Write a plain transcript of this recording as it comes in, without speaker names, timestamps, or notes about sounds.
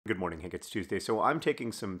Good morning, Hank. It's Tuesday. So I'm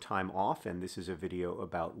taking some time off, and this is a video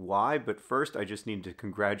about why. But first, I just need to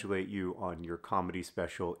congratulate you on your comedy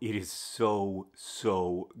special. It is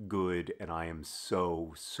so good, and I am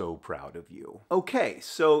so proud of you. Okay,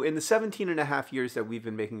 so in the 17 and a half years that we've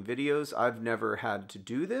been making videos, I've never had to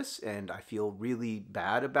do this, and I feel really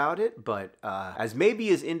bad about it. But as maybe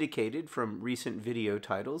is indicated from recent video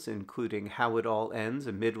titles, including How It All Ends,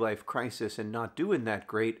 a Midlife Crisis, and Not Doing That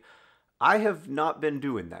Great, I have not been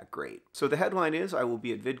doing that great. So the headline is, I will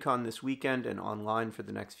be at VidCon this weekend and online for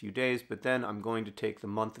the next few days, but then I'm going to take the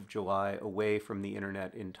month of July away from the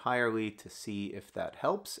internet entirely to see if that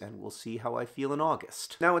helps, and we'll see how I feel in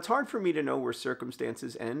August. Now, it's hard for me to know where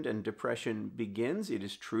circumstances end and depression begins. It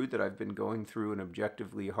is true that I've been going through an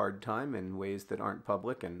objectively hard time in ways that aren't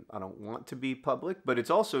public, and I don't want to be public, but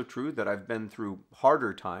it's also true that I've been through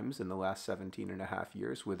harder times in the last 17 and a half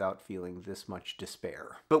years without feeling this much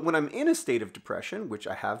despair. But when I'm in a state of depression, which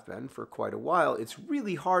I have been for quite a while, it's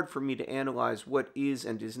really hard for me to analyze what is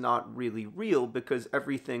and is not really real, because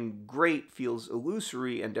everything great feels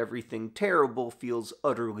illusory and everything terrible feels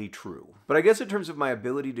utterly true. But I guess in terms of my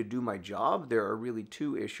ability to do my job, there are really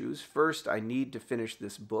two issues. First, I need to finish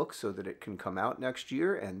this book so that it can come out next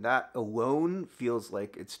year, and that alone feels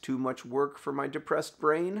like it's too much work for my depressed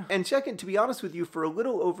brain. And second, to be honest with you, for a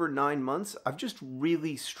little over 9 months, I've just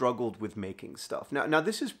really struggled with making stuff. Now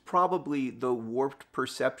this is probably the warped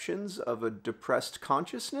perceptions of a depressed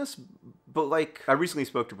consciousness, but like, I recently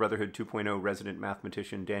spoke to Brotherhood 2.0 resident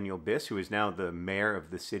mathematician Daniel Biss, who is now the mayor of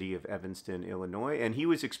the city of Evanston, Illinois, and he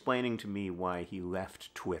was explaining to me why he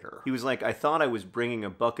left Twitter. He was like, I thought I was bringing a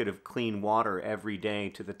bucket of clean water every day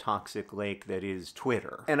to the toxic lake that is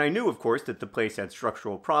Twitter. And I knew, of course, that the place had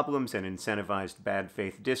structural problems and incentivized bad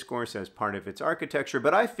faith discourse as part of its architecture,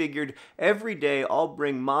 but I figured every day I'll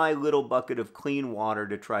bring my little bucket of clean water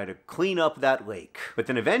to try to clean up that lake. But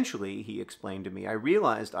then eventually, he explained to me, I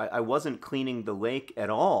realized I wasn't cleaning the lake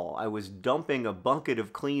at all. I was dumping a bucket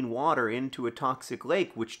of clean water into a toxic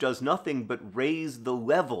lake, which does nothing but raise the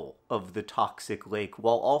level of the toxic lake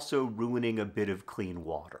while also ruining a bit of clean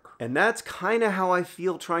water. And that's kind of how I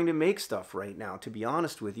feel trying to make stuff right now, to be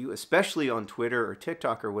honest with you, especially on Twitter or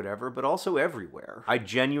TikTok or whatever, but also everywhere. I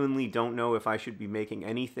genuinely don't know if I should be making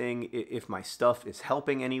anything, if my stuff is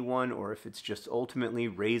helping anyone, or if it's just ultimately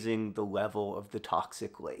raising the level of the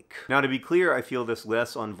toxic lake. Now, to be clear, I feel this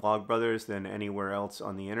less on Vlogbrothers than anywhere else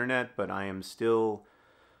on the internet, but I am still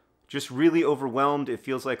just really overwhelmed. It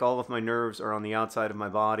feels like all of my nerves are on the outside of my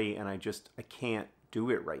body, and I can't do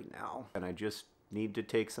it right now. And I just need to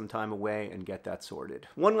take some time away and get that sorted.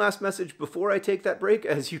 One last message before I take that break.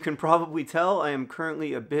 As you can probably tell, I am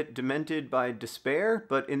currently a bit demented by despair,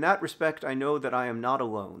 but in that respect, I know that I am not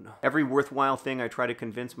alone. Every worthwhile thing I try to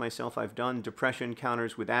convince myself I've done, depression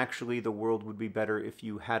counters with actually the world would be better if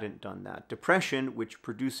you hadn't done that. Depression, which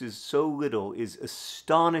produces so little, is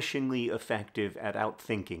astonishingly effective at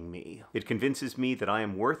outthinking me. It convinces me that I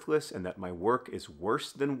am worthless and that my work is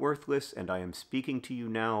worse than worthless, and I am speaking to you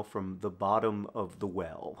now from the bottom of the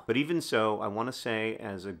well. But even so, I want to say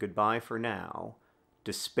as a goodbye for now,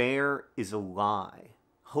 despair is a lie.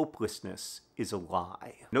 Hopelessness is a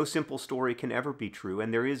lie. No simple story can ever be true,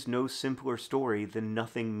 and there is no simpler story than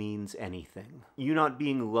nothing means anything. You not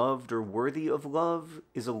being loved or worthy of love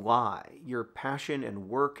is a lie. Your passion and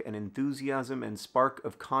work and enthusiasm and spark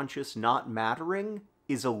of conscious not mattering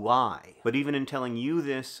is a lie. But even in telling you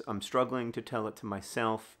this, I'm struggling to tell it to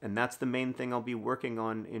myself, and that's the main thing I'll be working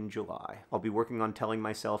on in July. I'll be working on telling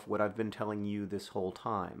myself what I've been telling you this whole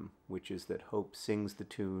time, which is that hope sings the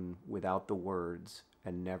tune without the words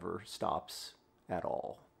and never stops at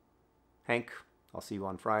all. Hank, I'll see you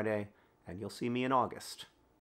on Friday, and you'll see me in August.